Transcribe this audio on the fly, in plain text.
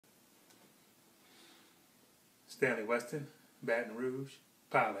Stanley Weston, Baton Rouge,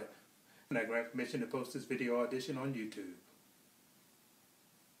 Pilate, and I grant permission to post this video audition on YouTube.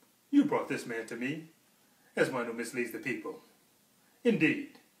 You brought this man to me as one who misleads the people.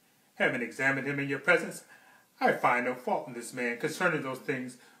 Indeed, having examined him in your presence, I find no fault in this man concerning those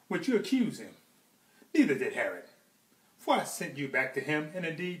things which you accuse him. Neither did Herod. For I sent you back to him, and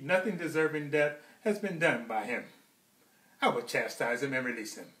indeed nothing deserving death has been done by him. I will chastise him and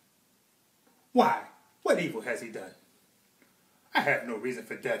release him. Why? What evil has he done? I have no reason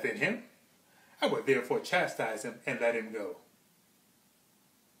for death in him. I will therefore chastise him and let him go.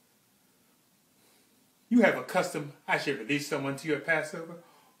 You have a custom I should release someone to your Passover.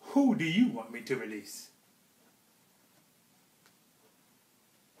 Who do you want me to release?